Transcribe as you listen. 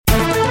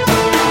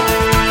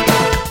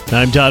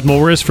I'm Todd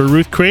Morris for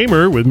Ruth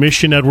Kramer with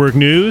Mission Network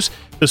News.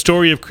 The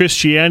story of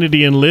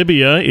Christianity in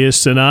Libya is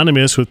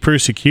synonymous with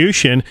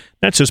persecution.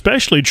 That's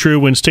especially true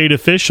when state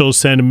officials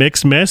send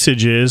mixed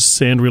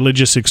messages and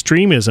religious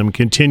extremism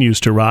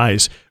continues to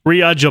rise.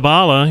 Riyad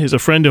Jabala is a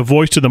friend of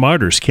Voice to the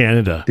Martyrs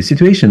Canada. The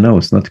situation now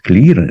is not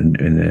clear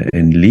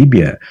in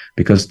Libya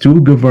because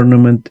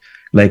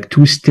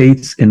two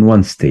states in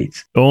one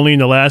state. Only in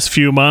the last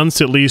few months,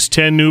 at least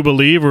 10 new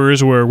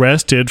believers were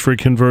arrested for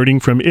converting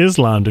from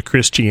Islam to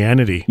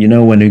Christianity. You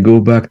know, when you go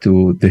back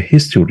to the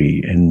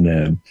history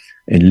in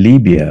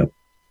Libya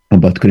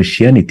about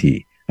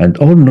Christianity and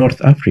all North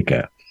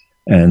Africa,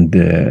 and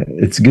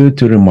it's good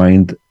to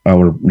remind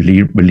our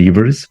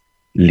believers,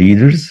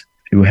 leaders,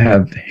 who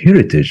have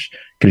heritage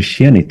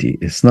Christianity.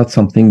 It's not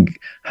something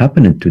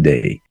happening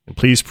today.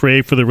 Please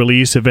pray for the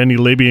release of any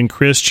Libyan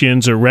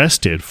Christians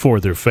arrested for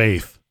their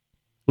faith.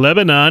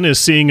 Lebanon is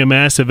seeing a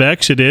massive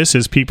exodus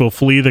as people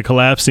flee the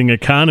collapsing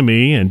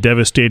economy and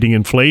devastating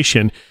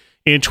inflation.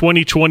 In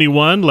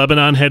 2021,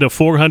 Lebanon had a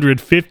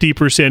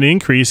 450%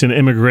 increase in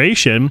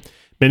immigration.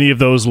 Many of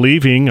those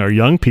leaving are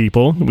young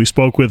people. We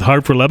spoke with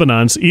Heart for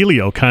Lebanon's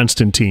Elio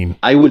Constantine.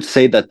 I would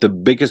say that the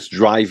biggest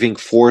driving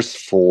force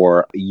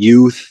for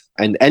youth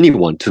and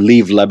anyone to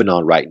leave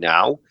Lebanon right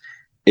now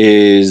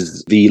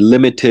is the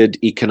limited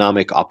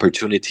economic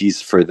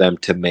opportunities for them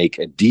to make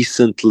a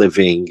decent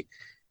living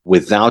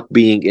without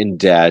being in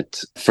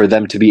debt, for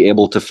them to be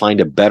able to find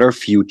a better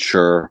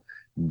future,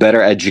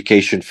 better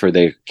education for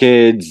their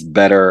kids,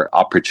 better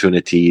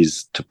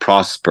opportunities to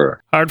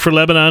prosper. Heart for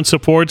Lebanon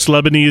supports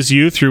Lebanese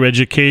youth through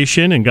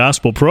education and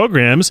gospel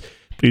programs.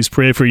 Please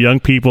pray for young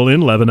people in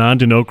Lebanon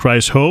to know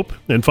Christ's hope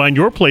and find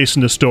your place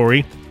in the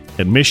story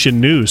at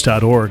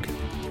missionnews.org.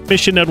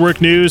 Mission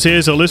Network News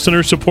is a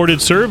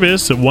listener-supported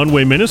service of One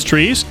Way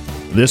Ministries.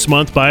 This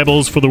month,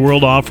 Bibles for the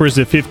World offers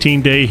a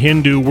 15-day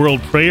Hindu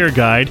World Prayer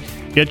Guide.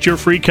 Get your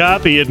free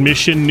copy at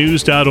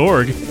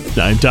missionnews.org.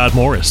 I'm Todd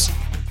Morris.